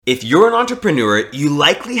If you're an entrepreneur, you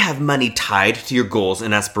likely have money tied to your goals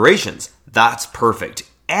and aspirations. That's perfect.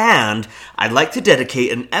 And I'd like to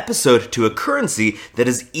dedicate an episode to a currency that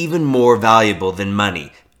is even more valuable than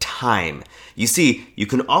money: time. You see, you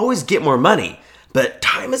can always get more money, but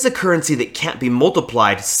time is a currency that can't be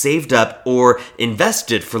multiplied, saved up, or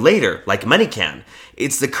invested for later, like money can.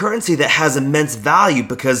 It's the currency that has immense value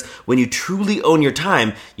because when you truly own your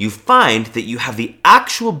time, you find that you have the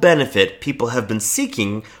actual benefit people have been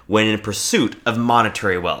seeking when in pursuit of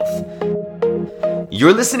monetary wealth.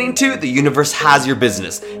 You're listening to The Universe Has Your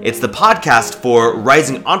Business. It's the podcast for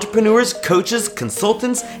rising entrepreneurs, coaches,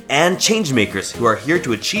 consultants, and changemakers who are here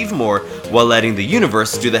to achieve more while letting the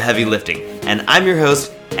universe do the heavy lifting. And I'm your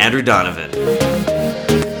host, Andrew Donovan.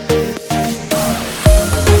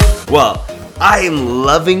 Well, I am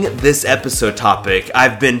loving this episode topic.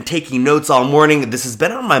 I've been taking notes all morning. This has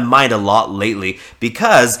been on my mind a lot lately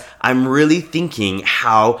because I'm really thinking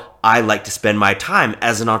how I like to spend my time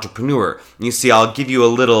as an entrepreneur. You see, I'll give you a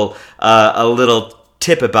little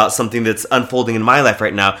tip about something that's unfolding in my life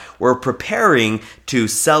right now. We're preparing to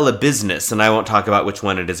sell a business, and I won't talk about which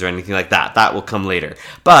one it is or anything like that. That will come later.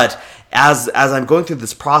 But as I'm going through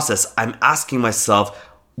this process, I'm asking myself,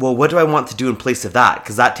 well, what do I want to do in place of that?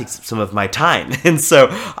 Because that takes up some of my time. And so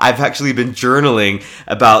I've actually been journaling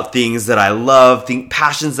about things that I love,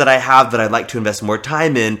 passions that I have that I'd like to invest more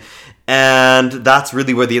time in. And that's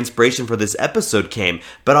really where the inspiration for this episode came.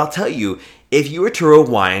 But I'll tell you, if you were to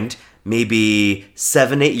rewind maybe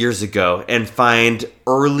 7-8 years ago and find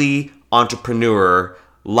early entrepreneur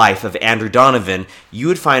life of Andrew Donovan, you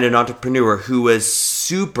would find an entrepreneur who was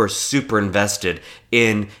super invested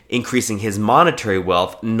in increasing his monetary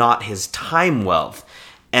wealth, not his time wealth.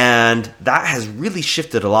 And that has really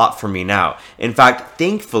shifted a lot for me now. In fact,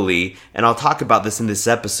 thankfully, and I'll talk about this in this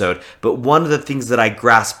episode, but one of the things that I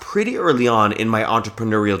grasped pretty early on in my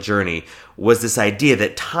entrepreneurial journey was this idea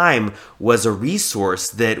that time was a resource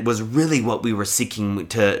that was really what we were seeking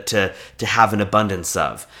to have an abundance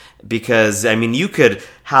of. Because, I mean, you could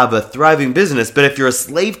have a thriving business, but if you're a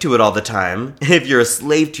slave to it all the time, if you're a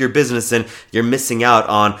slave to your business and you're missing out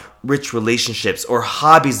on rich relationships or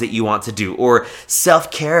hobbies that you want to do or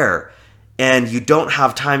self-care, and you don't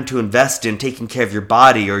have time to invest in taking care of your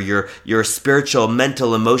body or your spiritual,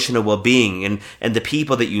 mental, emotional well-being and the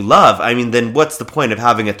people that you love, I mean, then what's the point of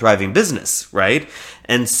having a thriving business, right?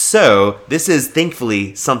 And so this is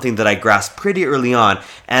thankfully something that I grasped pretty early on,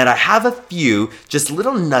 and I have a few just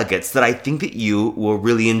little nuggets that I think that you will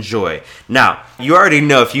really enjoy. Now, you already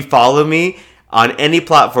know, if you follow me on any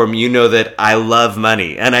platform, you know that I love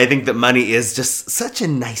money, and I think that money is just such a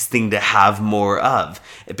nice thing to have more of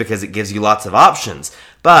because it gives you lots of options.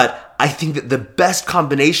 But I think that the best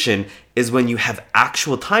combination is when you have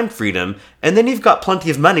actual time freedom, and then you've got plenty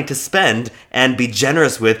of money to spend and be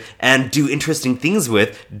generous with and do interesting things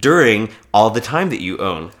with during all the time that you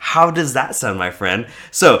own. How does that sound, my friend?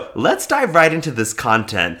 So let's dive right into this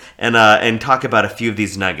content and talk about a few of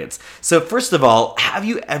these nuggets. So first of all, have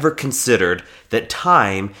you ever considered that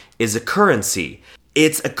time is a currency?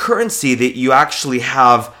 It's a currency that you actually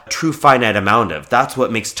have a true finite amount of. That's what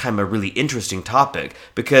makes time a really interesting topic.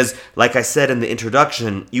 Because, like I said in the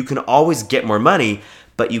introduction, you can always get more money,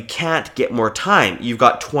 but you can't get more time. You've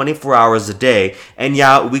got 24 hours a day. And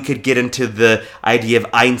yeah, we could get into the idea of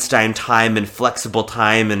Einstein time and flexible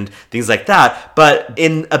time and things like that. But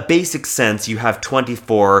in a basic sense, you have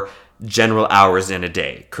 24 general hours in a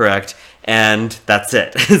day, correct? And that's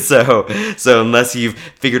it. So unless you've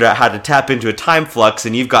figured out how to tap into a time flux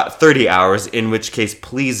and you've got 30 hours, in which case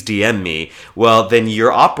please DM me, well, then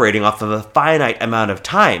you're operating off of a finite amount of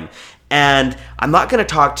time. And I'm not going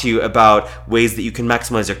to talk to you about ways that you can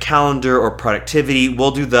maximize your calendar or productivity.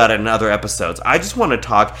 We'll do that in other episodes. I just want to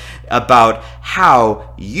talk about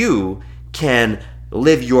how you can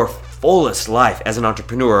live your fullest life as an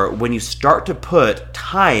entrepreneur when you start to put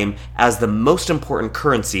time as the most important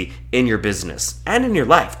currency in your business and in your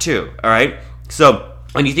life too, all right? So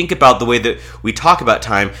when you think about the way that we talk about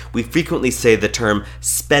time, we frequently say the term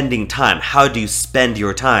spending time. How do you spend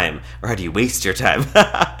your time? Or how do you waste your time?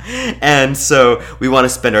 And so we want to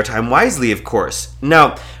spend our time wisely, of course.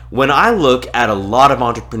 Now, when I look at a lot of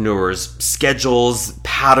entrepreneurs' schedules,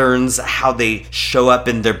 patterns, how they show up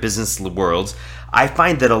in their business worlds, I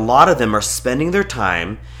find that a lot of them are spending their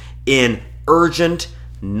time in urgent,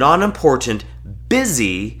 non-important,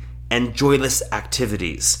 busy, and joyless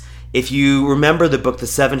activities. If you remember the book, The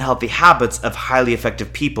 7 Healthy Habits of Highly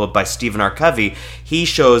Effective People by Stephen R. Covey, he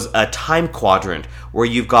shows a time quadrant where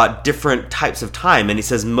you've got different types of time. And he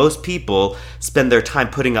says most people spend their time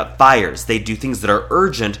putting up fires. They do things that are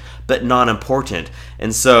urgent but not important.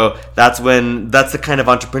 And so that's the kind of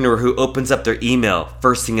entrepreneur who opens up their email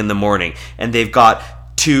first thing in the morning, and they've got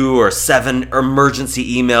 2 or 7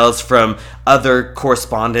 emergency emails from other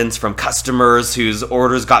correspondents, from customers whose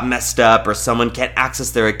orders got messed up, or someone can't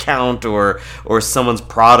access their account, or someone's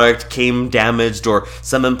product came damaged, or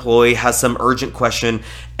some employee has some urgent question,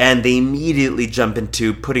 and they immediately jump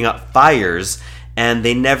into putting out fires, and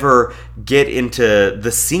they never get into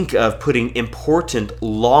the sink of putting important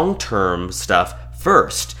long-term stuff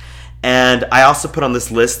first. And I also put on this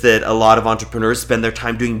list that a lot of entrepreneurs spend their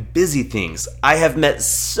time doing busy things. I have met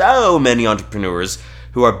so many entrepreneurs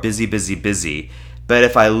who are busy, busy, busy. But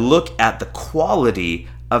if I look at the quality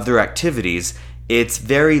of their activities, it's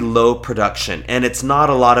very low production. And it's not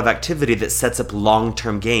a lot of activity that sets up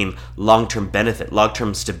long-term gain, long-term benefit,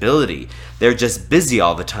 long-term stability. They're just busy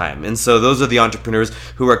all the time. And so those are the entrepreneurs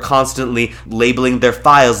who are constantly labeling their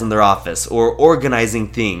files in their office, or organizing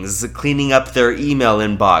things, cleaning up their email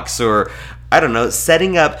inbox, or I don't know,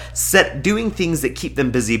 doing things that keep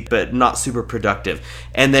them busy but not super productive.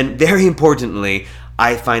 And then very importantly,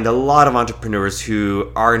 I find a lot of entrepreneurs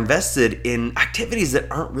who are invested in activities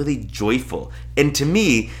that aren't really joyful. And to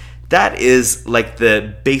me, that is like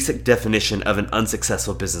the basic definition of an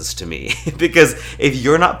unsuccessful business to me. Because if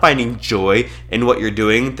you're not finding joy in what you're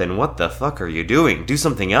doing, then what the fuck are you doing? Do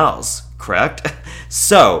something else, correct?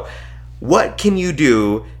 So, what can you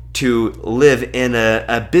do to live in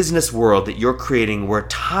a business world that you're creating where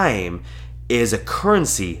time is a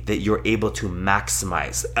currency that you're able to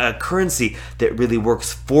maximize, a currency that really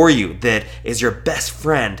works for you, that is your best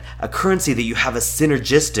friend, a currency that you have a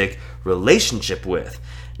synergistic relationship with?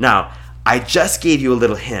 Now, I just gave you a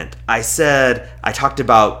little hint. I talked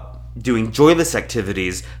about doing joyless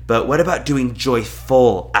activities, but what about doing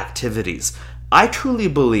joyful activities? I truly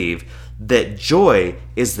believe that joy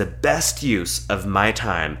is the best use of my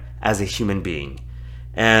time as a human being.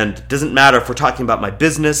 And it doesn't matter if we're talking about my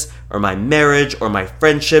business or my marriage or my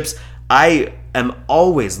friendships, I am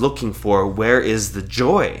always looking for where is the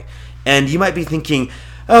joy. And you might be thinking,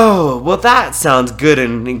 oh, well, that sounds good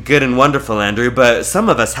and wonderful, Andrew, but some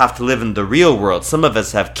of us have to live in the real world. Some of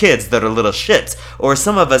us have kids that are little shits, or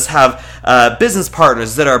some of us have business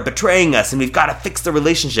partners that are betraying us and we've got to fix the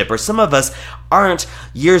relationship, or some of us aren't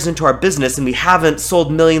years into our business and we haven't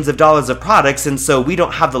sold millions of dollars of products, and so we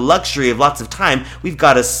don't have the luxury of lots of time. We've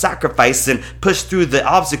got to sacrifice and push through the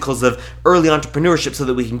obstacles of early entrepreneurship so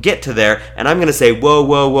that we can get to there. And I'm going to say,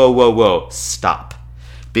 whoa, stop.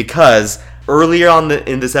 Because earlier on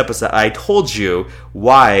in this episode, I told you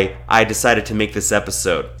why I decided to make this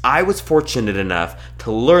episode. I was fortunate enough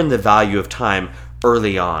to learn the value of time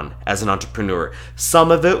early on as an entrepreneur.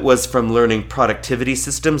 Some of it was from learning productivity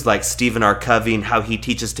systems like Stephen R. Covey and how he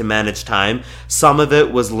teaches to manage time. Some of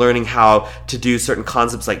it was learning how to do certain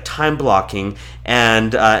concepts like time blocking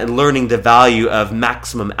and learning the value of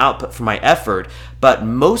maximum output for my effort. But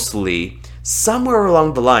mostly, somewhere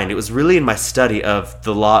along the line, it was really in my study of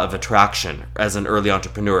the law of attraction as an early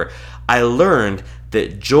entrepreneur, I learned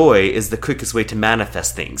that joy is the quickest way to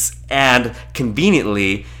manifest things. And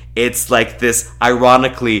conveniently, it's like this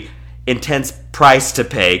ironically intense price to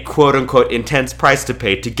pay, quote unquote intense price to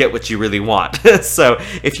pay to get what you really want. So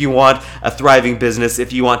if you want a thriving business,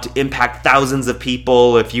 if you want to impact thousands of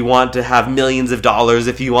people, if you want to have millions of dollars,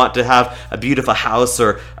 if you want to have a beautiful house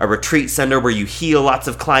or a retreat center where you heal lots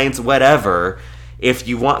of clients, whatever, if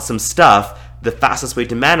you want some stuff, the fastest way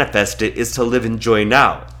to manifest it is to live in joy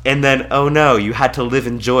now. And then, oh no, you had to live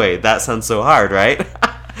in joy. That sounds so hard, right?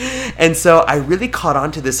 And so I really caught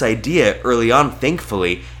on to this idea early on,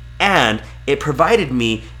 thankfully, and it provided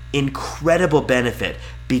me incredible benefit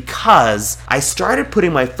because I started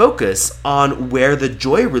putting my focus on where the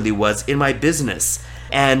joy really was in my business.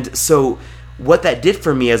 And so what that did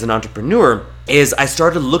for me as an entrepreneur is I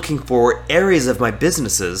started looking for areas of my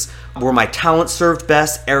businesses where my talent served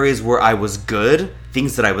best, areas where I was good,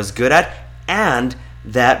 things that I was good at, and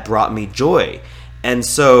that brought me joy. And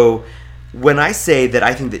so when I say that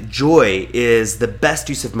I think that joy is the best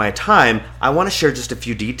use of my time, I want to share just a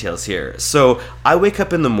few details here. So I wake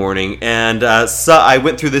up in the morning, and I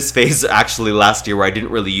went through this phase actually last year where I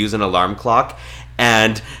didn't really use an alarm clock.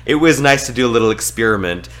 And it was nice to do a little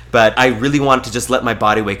experiment, but I really wanted to just let my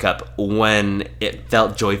body wake up when it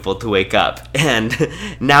felt joyful to wake up. And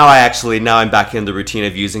now I'm back in the routine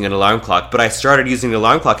of using an alarm clock, but I started using the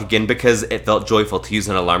alarm clock again because it felt joyful to use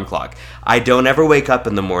an alarm clock. I don't ever wake up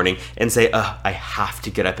in the morning and say, I have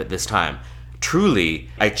to get up at this time. Truly,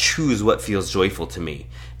 I choose what feels joyful to me.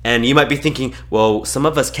 And you might be thinking, well, some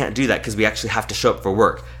of us can't do that because we actually have to show up for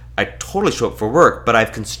work. I totally show up for work, but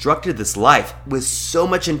I've constructed this life with so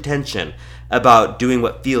much intention about doing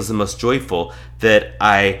what feels the most joyful that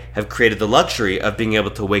I have created the luxury of being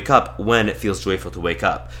able to wake up when it feels joyful to wake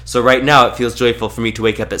up. So right now it feels joyful for me to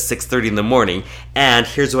wake up at 6:30 in the morning, and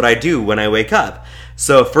here's what I do when I wake up.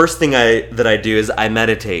 So first thing that I do is I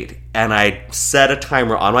meditate, and I set a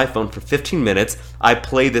timer on my phone for 15 minutes. I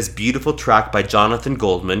play this beautiful track by Jonathan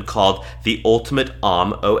Goldman called The Ultimate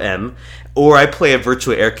Om, or I play a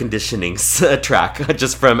virtual air conditioning track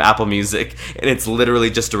just from Apple Music, and it's literally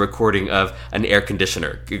just a recording of an air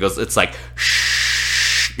conditioner. It's like,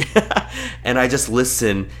 shh, and I just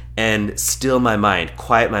listen and still my mind,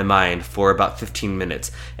 quiet my mind for about 15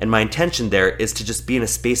 minutes. And my intention there is to just be in a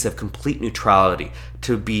space of complete neutrality,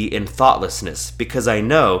 to be in thoughtlessness, because I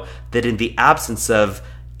know that in the absence of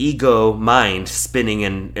ego mind spinning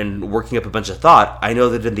and working up a bunch of thought, I know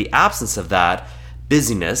that in the absence of that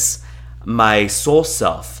busyness, my soul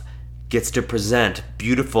self gets to present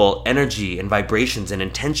beautiful energy and vibrations and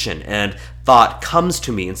intention, and thought comes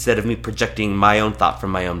to me instead of me projecting my own thought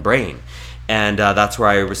from my own brain. And that's where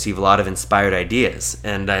I receive a lot of inspired ideas,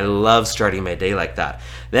 and I love starting my day like that.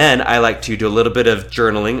 Then I like to do a little bit of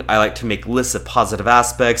journaling. I like to make lists of positive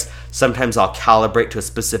aspects. Sometimes I'll calibrate to a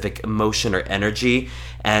specific emotion or energy,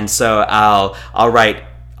 and so I'll write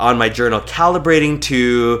on my journal calibrating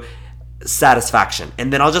to satisfaction,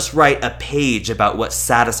 and then I'll just write a page about what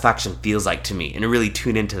satisfaction feels like to me and really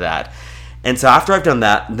tune into that. And so after I've done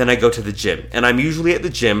that, then I go to the gym, and I'm usually at the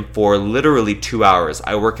gym for literally 2 hours.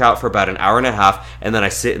 I work out for about an hour and a half, and then I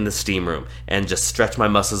sit in the steam room and just stretch my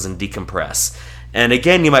muscles and decompress. And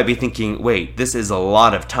again, you might be thinking, wait, this is a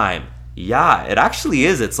lot of time. Yeah, it actually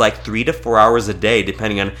is. It's like 3 to 4 hours a day,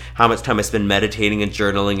 depending on how much time I spend meditating and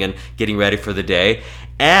journaling and getting ready for the day.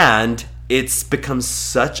 And it's become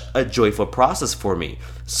such a joyful process for me.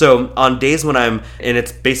 So on days when and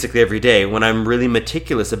it's basically every day, when I'm really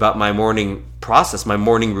meticulous about my morning process, my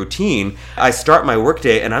morning routine, I start my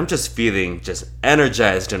workday and I'm just feeling just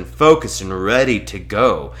energized and focused and ready to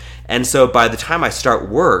go. And so by the time I start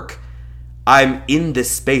work, I'm in this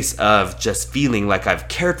space of just feeling like I've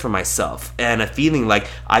cared for myself and a feeling like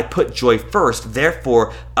I put joy first.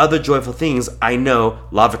 Therefore, other joyful things I know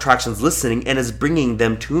Law of Attraction's listening and is bringing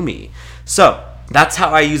them to me. So that's how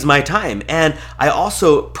I use my time. And I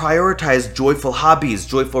also prioritize joyful hobbies,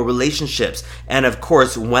 joyful relationships. And of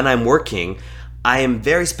course, when I'm working, I am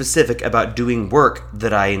very specific about doing work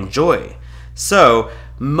that I enjoy. So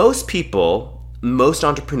most people, most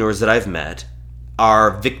entrepreneurs that I've met,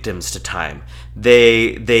 are victims to time.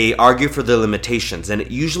 They argue for their limitations, and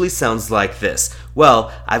it usually sounds like this.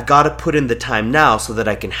 Well, I've got to put in the time now so that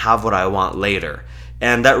I can have what I want later.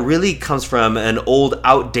 And that really comes from an old,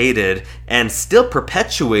 outdated, and still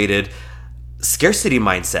perpetuated scarcity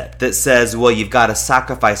mindset that says, well, you've got to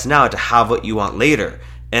sacrifice now to have what you want later.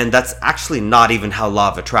 And that's actually not even how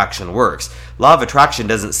Law of Attraction works. Law of Attraction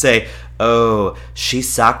doesn't say, oh, she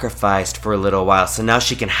sacrificed for a little while, so now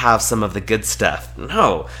she can have some of the good stuff.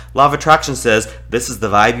 No. Law of Attraction says, this is the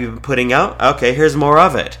vibe you've been putting out? Okay, here's more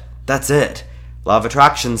of it. That's it. Law of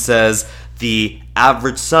Attraction says, the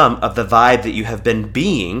average sum of the vibe that you have been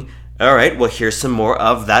being, all right, well, here's some more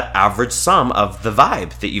of that average sum of the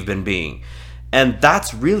vibe that you've been being. And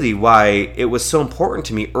that's really why it was so important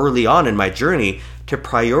to me early on in my journey to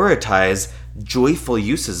prioritize joyful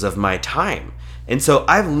uses of my time. And so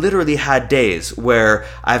I've literally had days where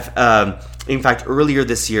in fact, earlier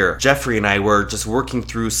this year, Jeffrey and I were just working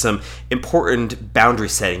through some important boundary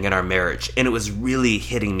setting in our marriage, and it was really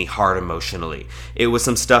hitting me hard emotionally. It was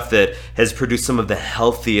some stuff that has produced some of the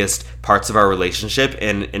healthiest parts of our relationship,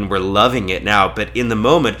 and we're loving it now. But in the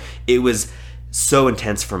moment, it was so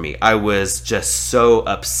intense for me. I was just so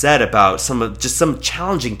upset about some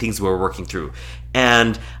challenging things we were working through.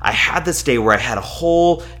 And I had this day where I had a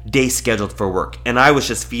whole day scheduled for work, and I was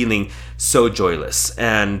just feeling so joyless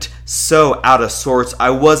and so out of sorts. I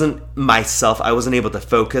wasn't myself. I wasn't able to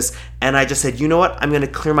focus. And I just said, you know what? I'm going to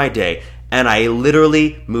clear my day. And I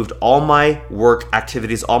literally moved all my work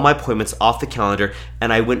activities, all my appointments off the calendar,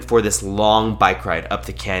 and I went for this long bike ride up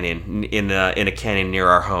the canyon in a canyon near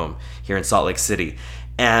our home here in Salt Lake City.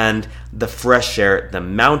 And the fresh air, the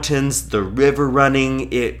mountains, the river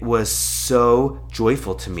running, it was so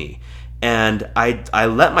joyful to me. And I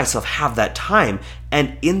let myself have that time.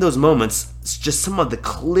 And in those moments, it's just some of the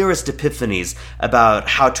clearest epiphanies about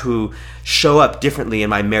how to show up differently in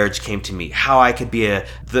my marriage came to me. How I could be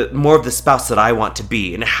more of the spouse that I want to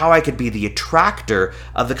be, and how I could be the attractor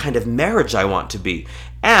of the kind of marriage I want to be.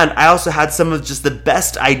 And I also had some of just the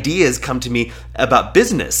best ideas come to me about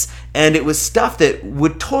business. And it was stuff that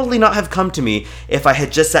would totally not have come to me if I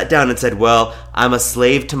had just sat down and said, well, I'm a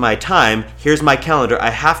slave to my time. Here's my calendar.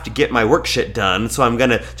 I have to get my work shit done. So I'm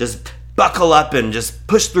going to just buckle up and just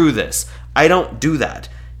push through this. I don't do that.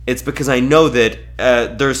 It's because I know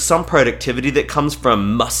that there's some productivity that comes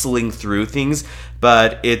from muscling through things,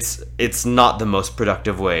 but it's not the most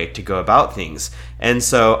productive way to go about things. And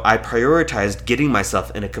so I prioritized getting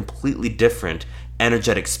myself in a completely different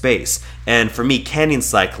energetic space. And for me, canyon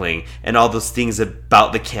cycling and all those things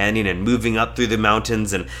about the canyon and moving up through the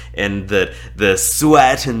mountains and the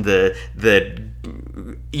sweat and the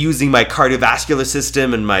using my cardiovascular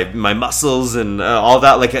system and my muscles and all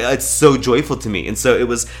that, like, it's so joyful to me. And so it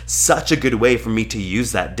was such a good way for me to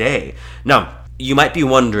use that day. Now, you might be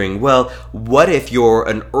wondering, well, what if you're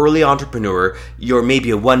an early entrepreneur, you're maybe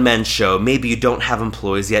a one-man show, maybe you don't have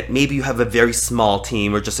employees yet, maybe you have a very small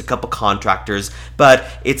team or just a couple contractors, but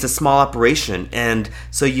it's a small operation, and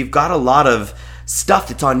so you've got a lot of stuff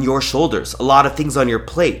that's on your shoulders, a lot of things on your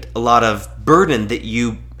plate, a lot of burden that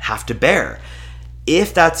you have to bear.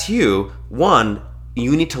 If that's you, one,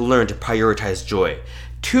 you need to learn to prioritize joy.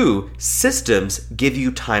 Two, systems give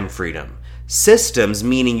you time freedom. Systems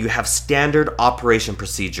meaning you have standard operation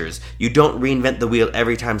procedures. You don't reinvent the wheel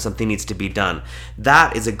every time something needs to be done.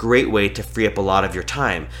 That is a great way to free up a lot of your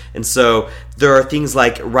time. And so there are things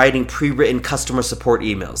like writing pre-written customer support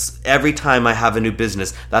emails. Every time I have a new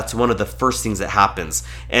business, that's one of the first things that happens.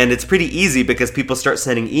 And it's pretty easy because people start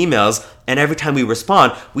sending emails, and every time we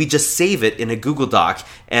respond, we just save it in a Google Doc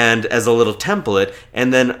and as a little template,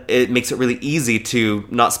 and then it makes it really easy to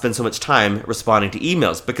not spend so much time responding to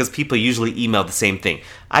emails because people usually email the same thing.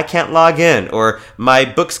 I can't log in, or my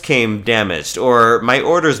books came damaged, or my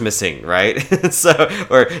order's missing, right?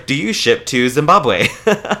 Or do you ship to Zimbabwe?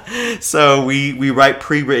 So we write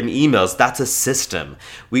pre-written emails. That's a system.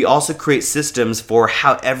 We also create systems for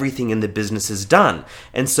how everything in the business is done.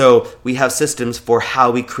 And so we have systems for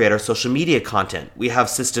how we create our social media content. We have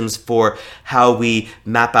systems for how we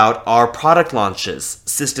map out our product launches,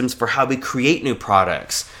 systems for how we create new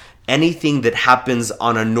products. Anything that happens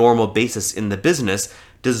on a normal basis in the business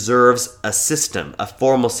deserves a system, a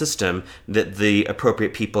formal system that the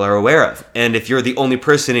appropriate people are aware of. And if you're the only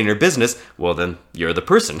person in your business, well, then you're the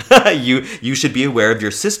person. You should be aware of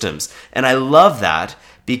your systems. And I love that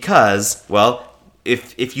because, well,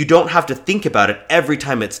 if you don't have to think about it every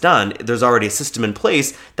time it's done, there's already a system in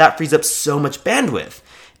place, that frees up so much bandwidth.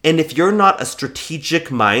 And if you're not a strategic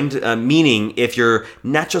mind, meaning if your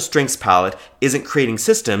natural strengths palette isn't creating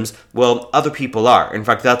systems, well, other people are. In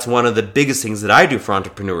fact, that's one of the biggest things that I do for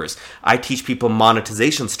entrepreneurs. I teach people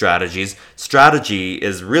monetization strategies. Strategy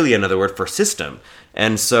is really another word for system.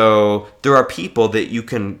 And so there are people that you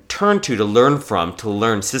can turn to learn from, to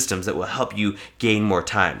learn systems that will help you gain more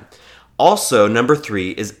time. Also, number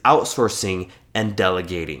 3 is outsourcing and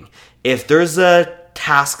delegating. If there's a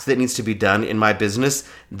task that needs to be done in my business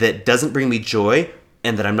that doesn't bring me joy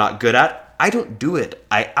and that I'm not good at, I don't do it.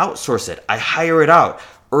 I outsource it. I hire it out.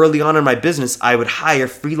 Early on in my business, I would hire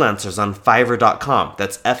freelancers on Fiverr.com.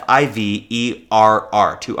 That's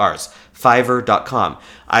Fiverr, 2 R's. Fiverr.com.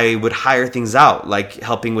 I would hire things out, like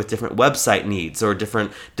helping with different website needs or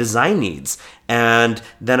different design needs. And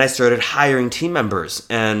then I started hiring team members.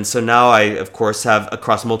 And so now I, of course, have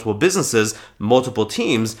across multiple businesses, multiple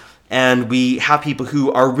teams. And we have people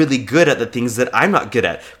who are really good at the things that I'm not good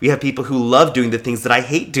at. We have people who love doing the things that I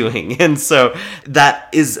hate doing. And so that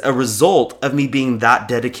is a result of me being that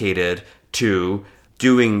dedicated to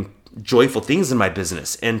doing joyful things in my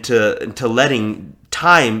business and to letting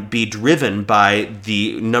time be driven by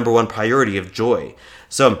the number one priority of joy.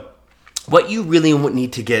 So what you really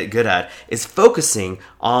need to get good at is focusing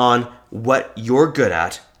on what you're good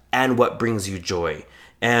at and what brings you joy.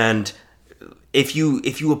 And if you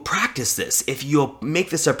will practice this, if you'll make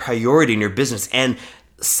this a priority in your business and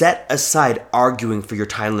set aside arguing for your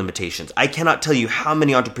time limitations. I cannot tell you how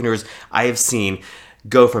many entrepreneurs I have seen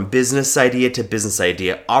go from business idea to business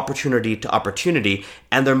idea, opportunity to opportunity,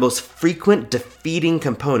 and their most frequent defeating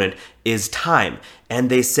component is time. And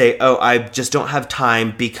they say, oh, I just don't have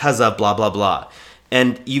time because of blah, blah, blah.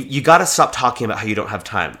 And you got to stop talking about how you don't have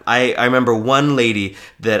time. I remember one lady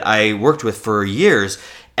that I worked with for years.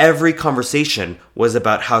 Every conversation was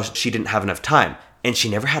about how she didn't have enough time, and she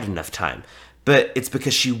never had enough time. but it's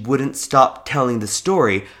because she wouldn't stop telling the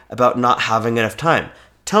story about not having enough time.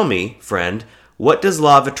 Tell me, friend, what does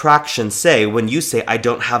law of attraction say when you say, I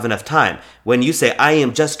don't have enough time? When you say, I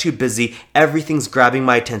am just too busy, everything's grabbing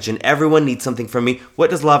my attention, everyone needs something from me, what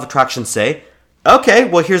does law of attraction say? Okay,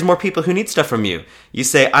 well, here's more people who need stuff from you. You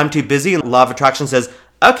say, I'm too busy, and law of attraction says,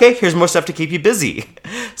 okay, here's more stuff to keep you busy.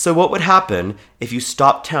 So what would happen if you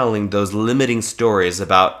stopped telling those limiting stories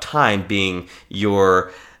about time being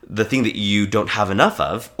the thing that you don't have enough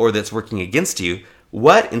of or that's working against you?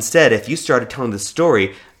 What instead if you started telling the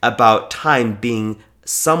story about time being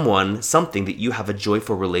something that you have a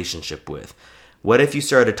joyful relationship with? What if you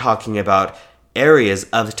started talking about areas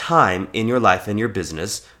of time in your life and your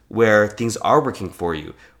business where things are working for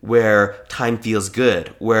you, where time feels good,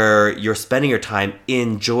 where you're spending your time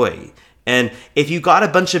in joy? And if you got a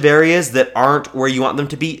bunch of areas that aren't where you want them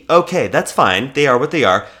to be, okay, that's fine. They are what they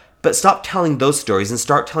are. But stop telling those stories and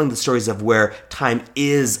start telling the stories of where time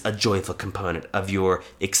is a joyful component of your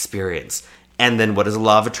experience. And then what does the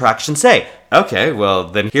law of attraction say? Okay, well,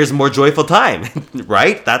 then here's more joyful time,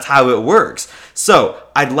 right? That's how it works. So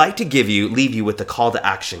I'd like to leave you with a call to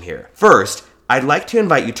action here. First, I'd like to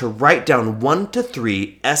invite you to write down 1 to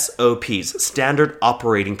 3 SOPs, standard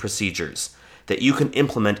operating procedures, that you can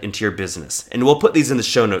implement into your business. And we'll put these in the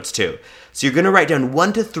show notes too. So you're going to write down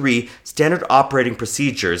 1 to 3 standard operating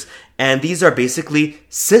procedures, and these are basically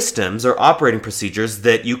systems or operating procedures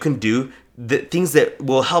that you can do, things that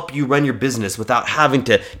will help you run your business without having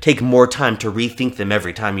to take more time to rethink them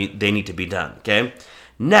every time they need to be done, okay?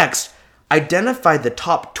 Next, identify the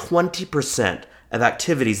top 20% of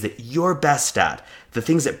activities that you're best at, the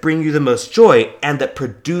things that bring you the most joy and that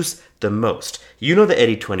produce the most. You know the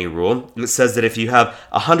 80-20 rule. It says that if you have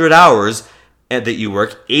 100 hours that you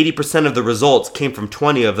work, 80% of the results came from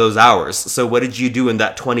 20 of those hours. So what did you do in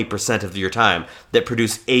that 20% of your time that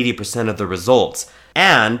produced 80% of the results?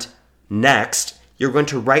 And next, you're going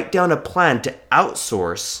to write down a plan to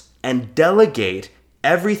outsource and delegate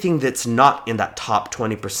everything that's not in that top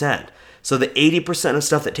 20%. So the 80% of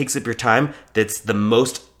stuff that takes up your time, that's the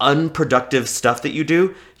most unproductive stuff that you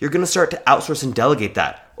do, you're going to start to outsource and delegate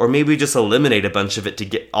that. Or maybe just eliminate a bunch of it to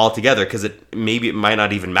get all together, because it might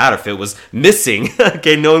not even matter if it was missing.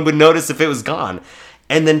 Okay, no one would notice if it was gone.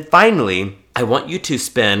 And then finally, I want you to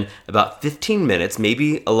spend about 15 minutes,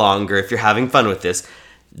 maybe longer if you're having fun with this,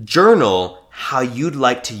 journal how you'd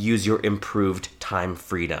like to use your improved time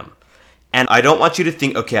freedom. And I don't want you to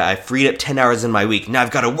think, okay, I freed up 10 hours in my week. Now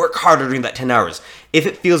I've got to work harder during that 10 hours. If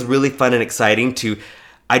it feels really fun and exciting to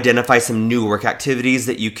identify some new work activities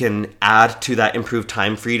that you can add to that improved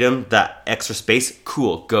time freedom, that extra space,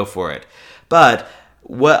 cool, go for it. But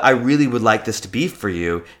what I really would like this to be for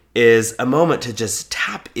you is a moment to just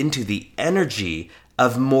tap into the energy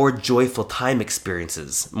of more joyful time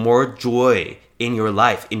experiences, more joy in your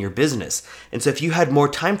life, in your business. And so if you had more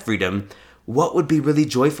time freedom, what would be really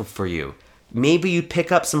joyful for you? Maybe you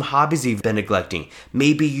pick up some hobbies you've been neglecting.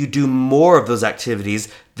 Maybe you do more of those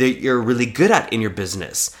activities that you're really good at in your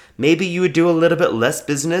business. Maybe you would do a little bit less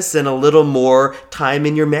business and a little more time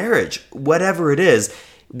in your marriage. Whatever it is,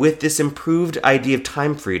 with this improved idea of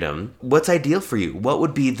time freedom, what's ideal for you? What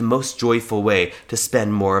would be the most joyful way to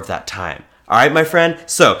spend more of that time? All right, my friend?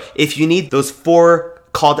 So if you need those 4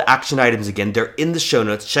 call to action items again, they're in the show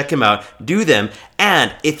notes. Check them out. Do them.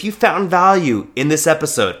 And if you found value in this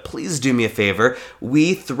episode, please do me a favor.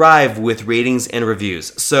 We thrive with ratings and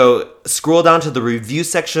reviews. So scroll down to the review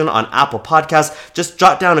section on Apple Podcasts. Just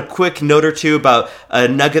jot down a quick note or two about a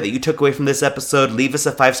nugget that you took away from this episode. Leave us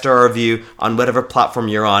a 5-star review on whatever platform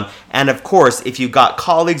you're on. And of course, if you've got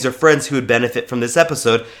colleagues or friends who would benefit from this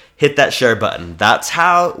episode, hit that share button. That's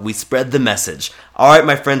how we spread the message. All right,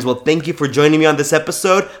 my friends. Well, thank you for joining me on this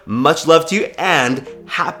episode. Much love to you and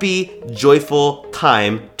happy, joyful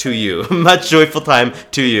time to you. Much joyful time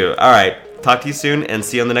to you. All right. Talk to you soon and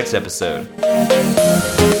see you on the next episode.